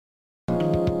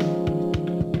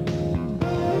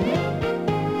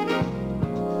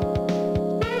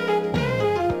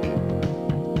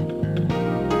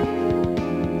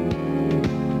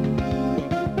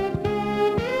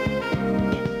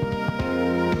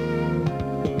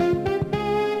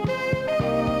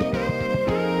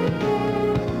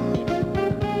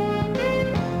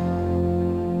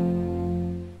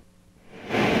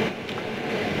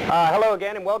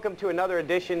again, and welcome to another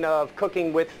edition of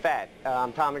Cooking with Fat.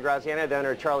 I'm Tom Graziano, the owner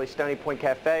of Charlie's Stony Point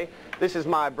Cafe. This is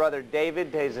my brother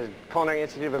David. He's a Culinary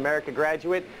Institute of America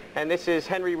graduate. And this is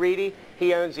Henry Reedy.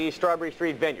 He owns the Strawberry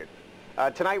Street Vineyard.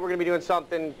 Tonight we're going to be doing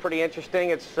something pretty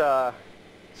interesting. It's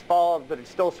fall, but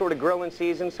it's still sort of grilling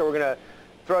season, so we're going to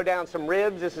throw down some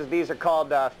ribs. These are called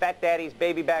Fat Daddy's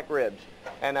baby back ribs.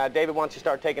 And David, why don't you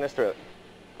start taking us through it?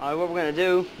 All right, what we're going to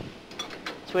do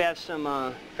is we have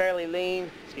some fairly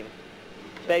lean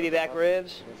baby back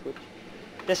ribs.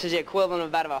 This is the equivalent of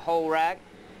about a whole rack.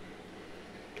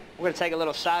 We're going to take a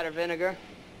little cider vinegar.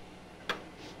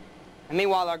 And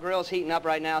meanwhile, our grill's heating up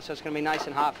right now, so it's going to be nice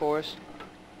and hot for us.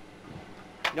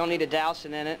 You don't need to douse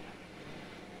it in it.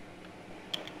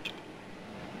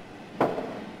 And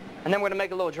then we're going to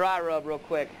make a little dry rub real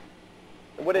quick.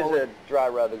 What is a dry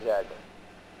rub exactly?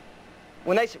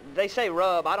 When they say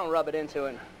rub, I don't rub it into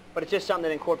it. But it's just something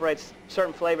that incorporates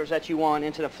certain flavors that you want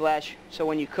into the flesh, so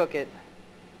when you cook it,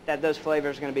 those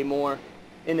flavors are going to be more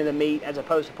into the meat as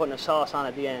opposed to putting a sauce on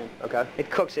at the end. Okay. It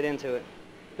cooks it into it.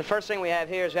 The first thing we have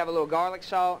here is we have a little garlic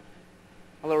salt,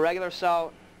 a little regular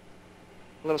salt,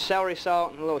 a little celery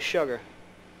salt, and a little sugar.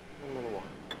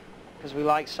 Because we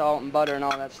like salt and butter and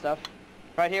all that stuff.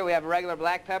 Right here we have regular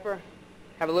black pepper,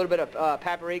 have a little bit of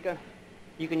paprika.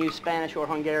 You can use Spanish or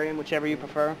Hungarian, whichever you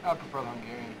prefer. I prefer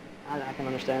Hungarian. I can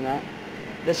understand that.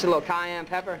 This is a little cayenne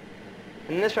pepper.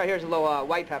 And this right here is a little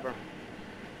white pepper.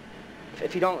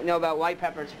 If you don't know about white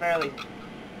pepper, it's fairly,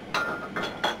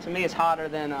 to me it's hotter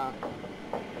than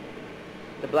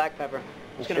the black pepper.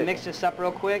 I'm just going to mix this up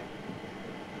real quick.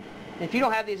 If you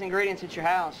don't have these ingredients at your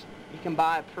house, you can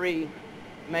buy a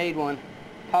pre-made one.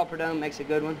 Paul Prudhomme makes a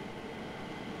good one.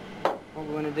 What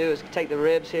we're going to do is take the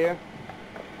ribs here.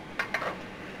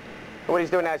 What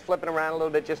he's doing now is flipping around a little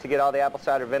bit just to get all the apple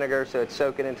cider vinegar so it's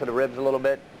soaking into the ribs a little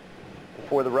bit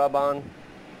before the rub on.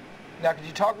 Now, could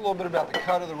you talk a little bit about the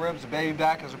cut of the ribs, the baby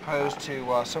back, as opposed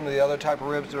to some of the other type of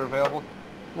ribs that are available?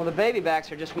 Well, the baby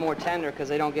backs are just more tender because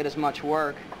they don't get as much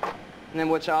work. And then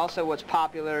what's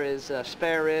popular is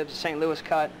spare ribs, St. Louis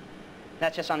cut.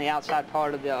 That's just on the outside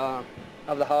part of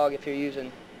the hog if you're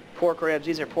using pork ribs.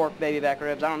 These are pork baby back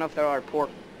ribs. I don't know if there are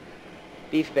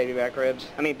beef baby back ribs.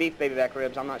 Beef baby back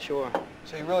ribs, I'm not sure.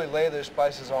 So you really lay those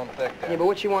spices on thick there. Yeah, but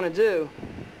what you want to do,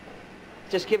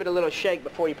 just give it a little shake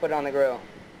before you put it on the grill.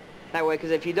 That way,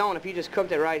 because if you just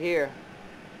cooked it right here,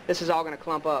 this is all going to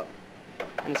clump up.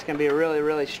 And it's going to be a really,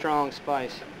 really strong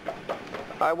spice.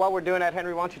 All right, while we're doing that,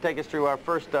 Henry, why don't you take us through our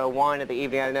first wine of the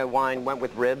evening? I know wine went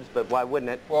with ribs, but why wouldn't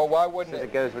it? Well, why wouldn't it? Since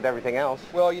it goes with everything else.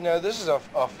 Well, you know, this is a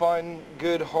fun,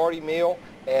 good, hearty meal.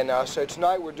 And so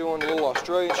tonight we're doing a little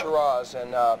Australian Shiraz.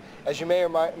 And as you may or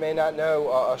may not know,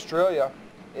 Australia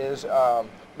is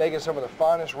making some of the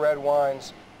finest red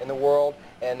wines in the world.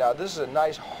 And this is a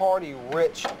nice, hearty,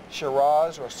 rich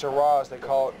Shiraz, or Syrah, they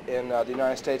call it in the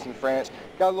United States and France.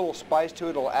 Got a little spice to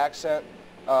it, a little accent.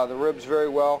 The ribs very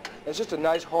well. It's just a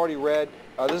nice, hearty red.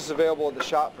 This is available at the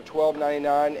shop for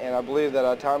 $12.99, and I believe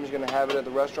that Tommy's going to have it at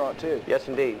the restaurant too. Yes,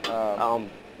 indeed.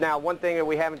 Now, one thing that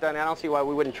we haven't done, I don't see why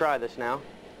we wouldn't try this now.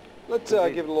 Let's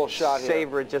give it a little shot here.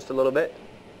 Savor it just a little bit.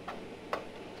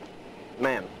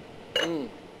 Man,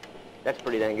 that's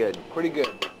pretty dang good. Pretty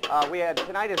good.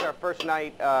 Tonight is our first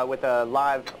night with a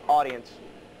live audience.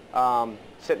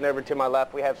 Sitting over to my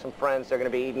left, we have some friends. They're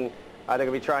going to be eating. They're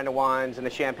going to be trying the wines and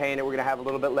the champagne that we're going to have a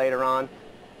little bit later on.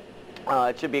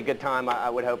 It should be a good time, I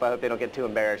would hope. I hope they don't get too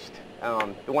embarrassed.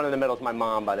 The one in the middle is my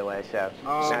mom, by the way, so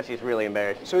now she's really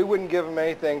embarrassed. So we wouldn't give them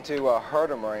anything to hurt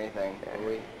them or anything, would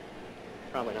we?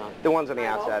 Probably not. The ones on the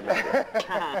outside, maybe.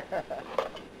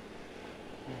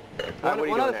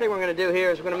 One other thing we're going to do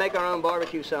here is we're going to make our own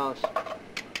barbecue sauce.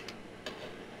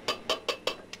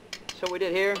 So what we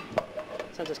did here,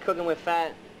 since it's cooking with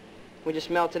fat, we just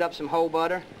melted up some whole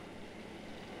butter.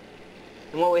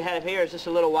 And what we have here is just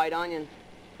a little white onion.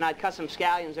 And I'd cut some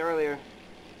scallions earlier.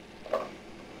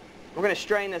 We're going to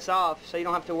strain this off so you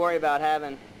don't have to worry about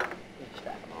having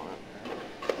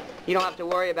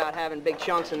big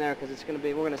chunks in there, because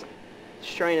we're going to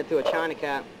strain it through a china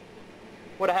cap.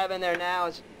 What I have in there now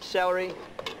is celery,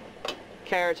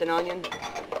 carrots, and onion.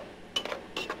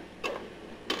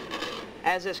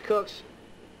 As this cooks,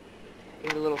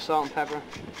 give it a little salt and pepper.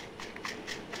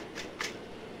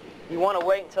 You want to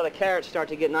wait until the carrots start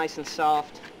to get nice and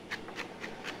soft.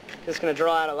 It's going to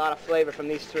draw out a lot of flavor from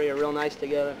these three. Are real nice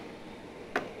together.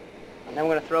 And then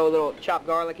we're going to throw a little chopped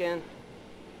garlic in.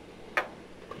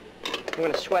 We're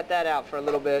going to sweat that out for a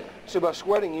little bit. So by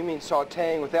sweating, you mean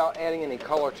sautéing without adding any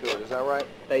color to it, is that right?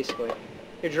 Basically.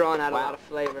 You're drawing out a lot of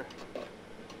flavor.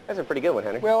 That's a pretty good one,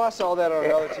 Henry. Well, I saw that on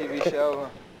another TV show.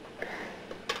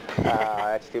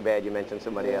 That's too bad you mentioned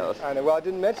somebody else. I know. Well, I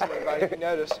didn't mention anybody, if you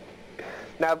notice.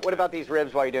 Now, what about these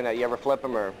ribs while you're doing that? You ever flip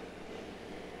them or?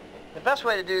 The best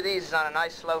way to do these is on a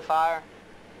nice slow fire.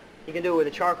 You can do it with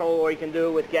a charcoal or you can do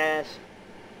it with gas.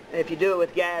 And if you do it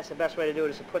with gas, the best way to do it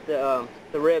is to put the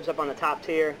ribs up on the top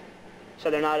tier so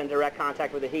they're not in direct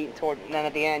contact with the heat. And then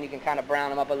at the end, you can kind of brown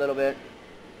them up a little bit.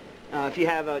 If you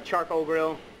have a charcoal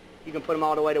grill, you can put them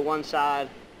all the way to one side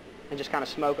and just kind of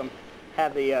smoke them.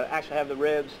 Actually have the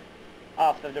ribs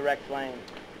off the direct flame.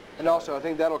 And also, I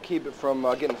think that'll keep it from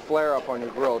getting flare up on your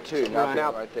grill too. Not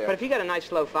right there. But if you got a nice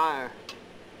slow fire,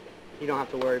 you don't have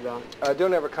to worry about it.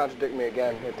 Don't ever contradict me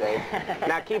again, Dave.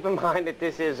 Now keep in mind that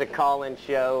this is a call-in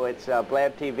show. It's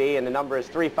Blab TV, and the number is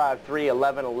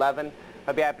 353-1111.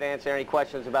 I'd be happy to answer any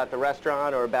questions about the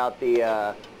restaurant or about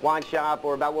the wine shop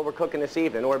or about what we're cooking this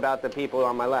evening or about the people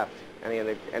on my left.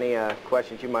 Any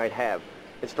questions you might have.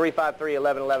 It's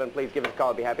 353-1111. Please give us a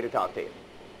call. I'd be happy to talk to you.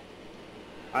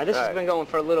 All right, this has been going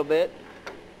for a little bit.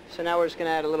 So now we're just going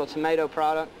to add a little tomato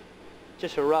product.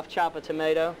 Just a rough chop of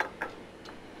tomato.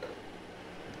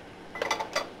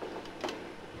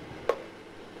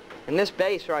 And this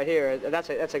base right here, that's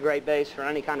a great base for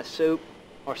any kind of soup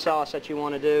or sauce that you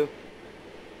want to do.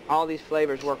 All these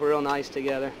flavors work real nice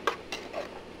together.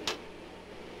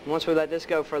 Once we let this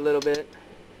go for a little bit,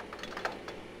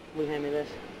 will you hand me this?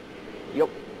 Yep.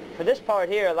 For this part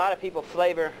here, a lot of people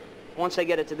flavor, once they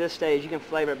get it to this stage, you can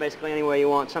flavor it basically any way you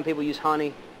want. Some people use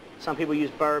honey, some people use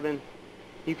bourbon.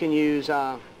 You can use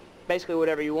basically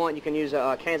whatever you want. You can use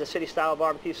a Kansas City style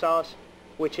barbecue sauce,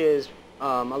 which is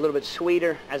a little bit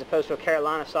sweeter as opposed to a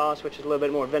Carolina sauce, which is a little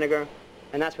bit more vinegar.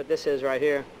 And that's what this is right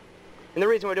here. And the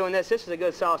reason we're doing this is a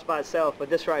good sauce by itself, but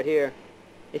this right here,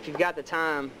 if you've got the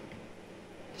time,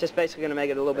 it's just basically going to make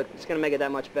it a little bit, it's going to make it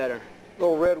that much better. A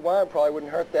little red wine probably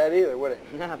wouldn't hurt that either, would it?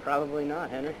 No, probably not,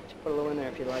 Henry. Just put a little in there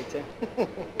if you'd like to.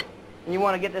 And you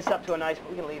want to get this up to a nice,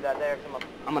 we can leave that there.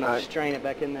 I'm going to strain it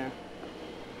back in there.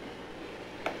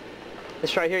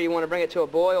 This right here, you want to bring it to a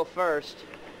boil first,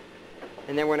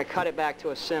 and then we're going to cut it back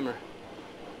to a simmer.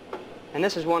 And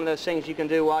this is one of those things you can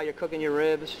do while you're cooking your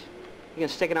ribs. You can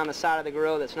stick it on the side of the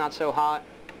grill that's not so hot.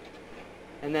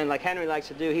 And then like Henry likes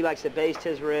to do, he likes to baste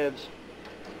his ribs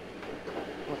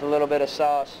with a little bit of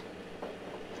sauce.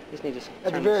 Just need to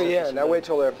at the very end. Now wait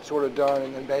till they're sort of done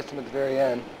and then baste them at the very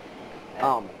end.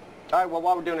 All right, well,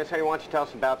 while we're doing this, Henry, why don't you tell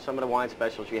us about some of the wine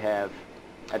specials you have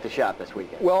at the shop this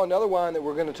weekend? Well, another wine that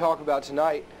we're going to talk about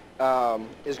tonight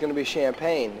is going to be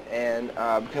champagne, and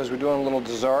because we're doing a little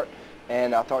dessert,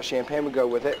 and I thought champagne would go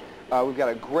with it. We've got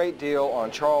a great deal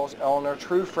on Charles Eleanor,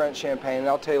 true French champagne, and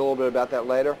I'll tell you a little bit about that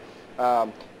later.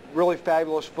 Really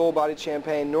fabulous, full-bodied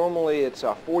champagne. Normally it's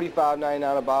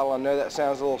 $45.99 a bottle. I know that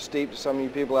sounds a little steep to some of you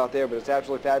people out there, but it's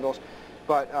absolutely fabulous.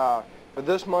 But for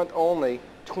this month only,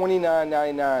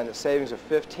 $29.99, a savings of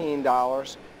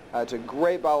 $15. It's a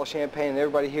great bottle of champagne, and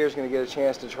everybody here is going to get a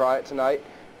chance to try it tonight.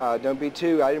 Don't be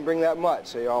too, I didn't bring that much,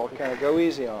 so y'all kind of go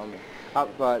easy on me.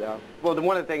 Well,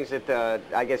 one of the things that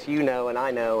I guess you know and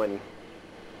I know, and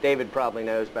David probably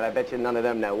knows, but I bet you none of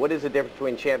them know. What is the difference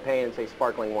between champagne and, say,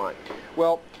 sparkling wine?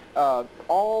 Well,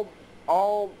 all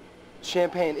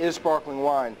champagne is sparkling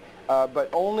wine, but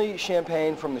only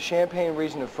champagne from the Champagne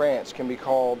region of France can be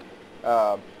called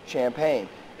champagne.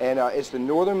 And it's the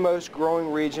northernmost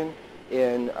growing region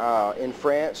in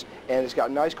France, and it's got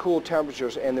nice cool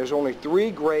temperatures, and there's only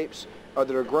 3 grapes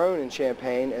that are grown in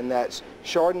Champagne, and that's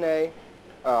Chardonnay,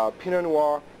 Pinot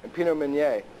Noir, and Pinot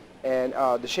Meunier. And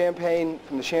the champagne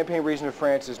from the Champagne region of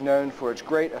France is known for its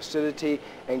great acidity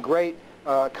and great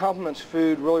complements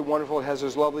food, really wonderful. It has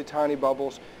those lovely tiny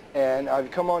bubbles. And if you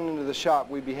come on into the shop,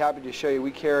 we'd be happy to show you.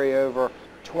 We carry over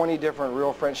 20 different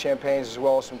real French champagnes, as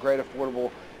well as some great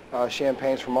affordable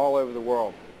champagnes from all over the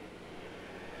world.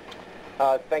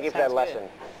 Thank you for that lesson,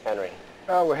 Henry.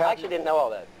 We're happy. I actually didn't know all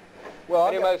that. Well,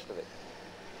 I knew most of it.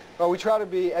 Well, we try to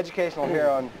be educational here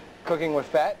on cooking with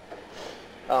fat.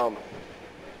 You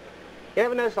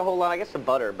haven't noticed a whole lot, I guess, the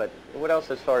butter, but what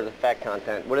else as far as the fat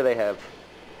content? What do they have?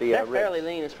 They're fairly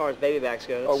lean as far as baby backs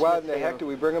go. Oh, why the heck do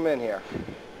we bring them in here?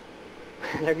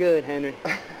 They're good, Henry.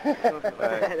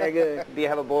 They're good. Do you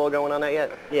have a boil going on that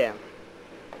yet? Yeah.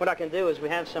 What I can do is we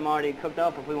have some already cooked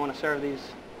up if we want to serve these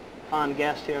fine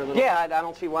guests here a little. Yeah, I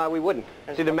don't see why we wouldn't.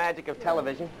 See the magic of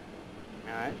television.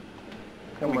 All right.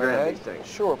 Can we grab these things?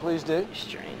 Sure, please do.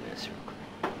 Strain this real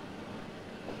quick.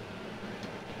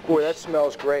 Boy, that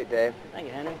smells great, Dave. Thank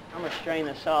you, Henry. I'm going to strain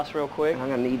the sauce real quick. I'm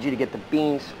going to need you to get the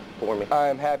beans for me. I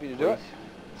am happy to do it.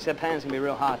 That pan's going to be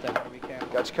real hot, though. Be careful.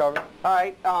 Got you covered. All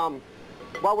right.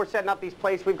 While we're setting up these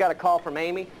plates, we've got a call from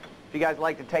Amy. If you guys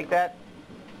like to take that.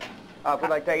 We'd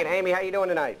like to take it. Amy, how you doing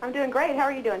tonight? I'm doing great. How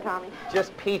are you doing, Tommy?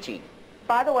 Just peachy.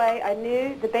 By the way, I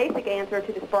knew the basic answer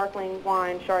to the sparkling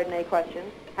wine Chardonnay question.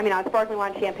 I mean, sparkling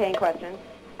wine Champagne question.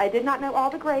 I did not know all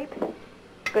the grapes,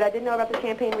 but I did know about the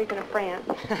Champagne region of France.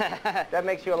 That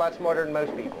makes you a lot smarter than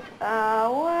most people.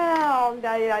 Well,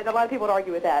 a lot of people would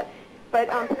argue with that. But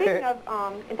speaking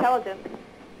of intelligence,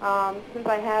 since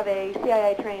I have a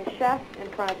CIA-trained chef in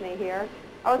front of me here,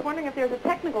 I was wondering if there's a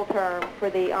technical term for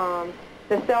the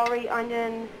celery,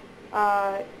 onion,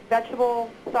 vegetable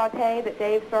sauté that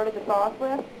Dave started the sauce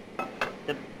with.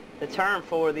 The term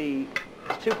for the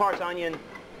 2 parts onion,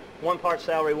 1 part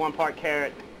celery, 1 part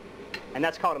carrot, and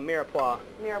that's called a mirepoix.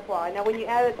 Mirepoix. Now, when you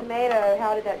added tomato,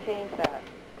 how did that change that?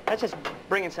 That's just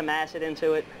bringing some acid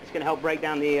into it. It's going to help break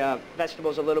down the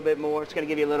vegetables a little bit more. It's going to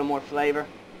give you a little more flavor.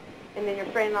 And then you're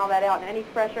straining all that out. And any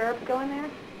fresh herbs go in there?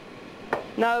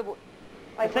 No.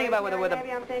 Like think about with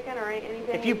maybe I'm thinking, or anything.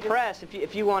 If you press,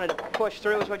 if you wanted to push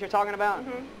through, is what you're talking about.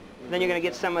 Then you're going to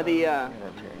get some of the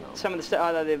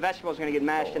vegetables are going to get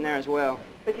mashed in there as well.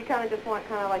 But you kind of just want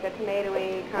kind of like a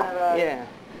tomatoey kind of a... Yeah.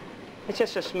 It's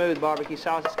just a smooth barbecue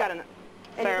sauce. It's got a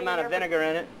fair amount of vinegar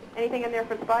in it. Anything in there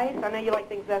for spice? I know you like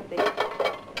things zesty.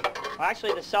 Well,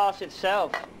 actually, the sauce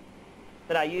itself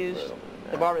that I used,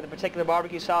 the particular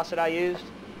barbecue sauce that I used,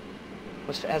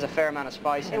 has a fair amount of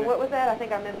spice in it. And what was that? I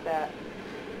think I missed that.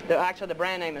 Actually, the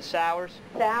brand name is Sours.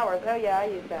 Sours. Oh, yeah, I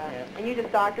use that. Yeah. And you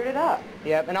just doctored it up.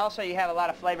 Yep, and also you have a lot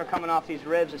of flavor coming off these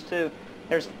ribs as too.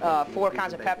 There's 4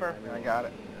 kinds of pepper. I got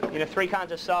it. 3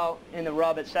 kinds of salt in the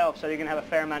rub itself, so you're going to have a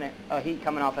fair amount of heat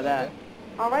coming off of that. Okay.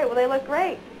 All right, well, they look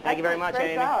great. Thank you very much,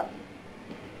 Great Amy. sauce.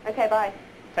 Okay, bye.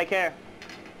 Take care.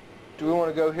 Do we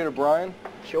want to go here to Brian?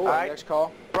 Sure. All right. Next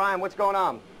call. Brian, what's going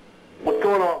on? What's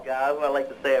going on, guys? I'd like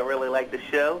to say I really like the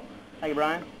show. Thank you,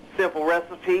 Brian. Simple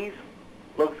recipes.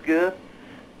 Looks good.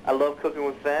 I love cooking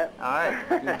with fat. All right.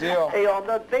 Good deal. Hey, on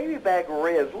the baby back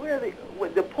ribs, where are they?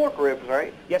 The pork ribs,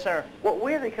 right? Yes, sir.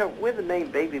 Where they come? Where the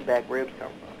name baby back ribs come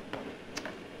from?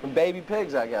 From baby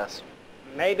pigs, I guess.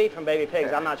 Maybe from baby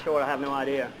pigs. I'm not sure. I have no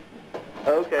idea.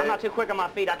 Okay. I'm not too quick on my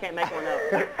feet. I can't make one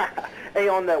up. Hey,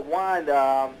 on that wine,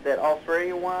 that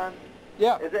Australian wine,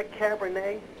 Yeah. is that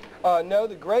Cabernet? No,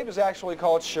 the grape is actually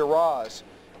called Shiraz.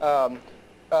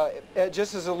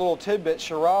 Just as a little tidbit,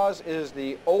 Shiraz is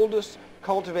the oldest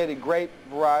cultivated grape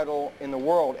varietal in the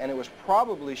world, and it was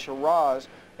probably Shiraz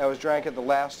that was drank at the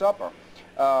Last Supper.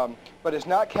 But it's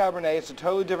not Cabernet. It's a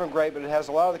totally different grape, but it has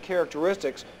a lot of the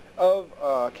characteristics of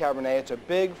Cabernet. It's a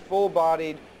big,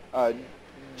 full-bodied,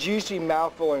 juicy,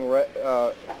 mouth-filling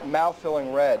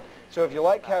red. So if you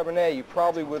like Cabernet, you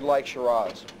probably would like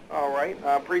Shiraz. All right.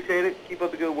 I appreciate it. Keep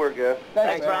up the good work, guys.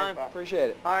 Thanks, Brian. Appreciate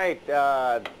it. All right.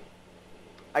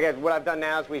 I guess what I've done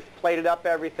now is we've plated up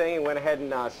everything and went ahead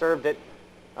and served it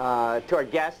to our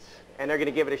guests, and they're going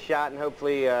to give it a shot and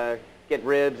hopefully get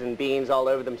ribs and beans all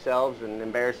over themselves and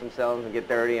embarrass themselves and get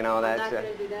dirty and all that. I'm not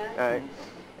going to do that. All right.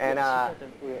 And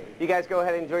you guys go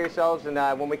ahead and enjoy yourselves, and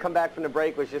when we come back from the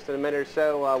break, which is just in a minute or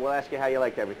so, we'll ask you how you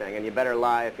liked everything, and you better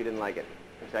lie if you didn't like it,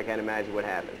 which I can't imagine what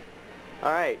happened.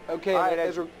 All right. Okay. All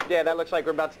right, yeah, that looks like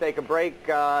we're about to take a break.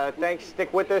 Thanks.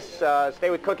 Stick with us.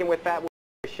 Stay with Cooking with Fat. We'll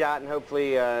give it a shot and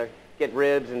hopefully get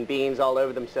ribs and beans all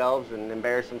over themselves and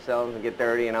embarrass themselves and get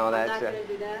dirty and all that. I'm not going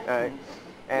to do that. All right.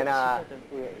 And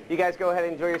you guys go ahead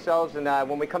and enjoy yourselves, and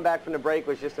when we come back from the break,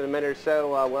 which is just in a minute or so,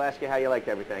 we'll ask you how you liked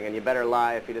everything, and you better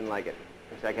lie if you didn't like it,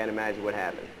 which I can't imagine what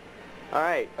happened. All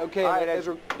right. Okay. All right,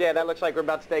 yeah, that looks like we're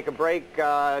about to take a break.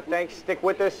 Thanks. Stick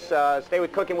with us. Stay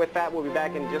with Cooking with Fat. We'll be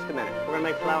back in just a minute. We're going to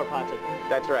make flower pots.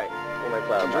 That's right. We'll make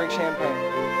flower pots. Drink champagne.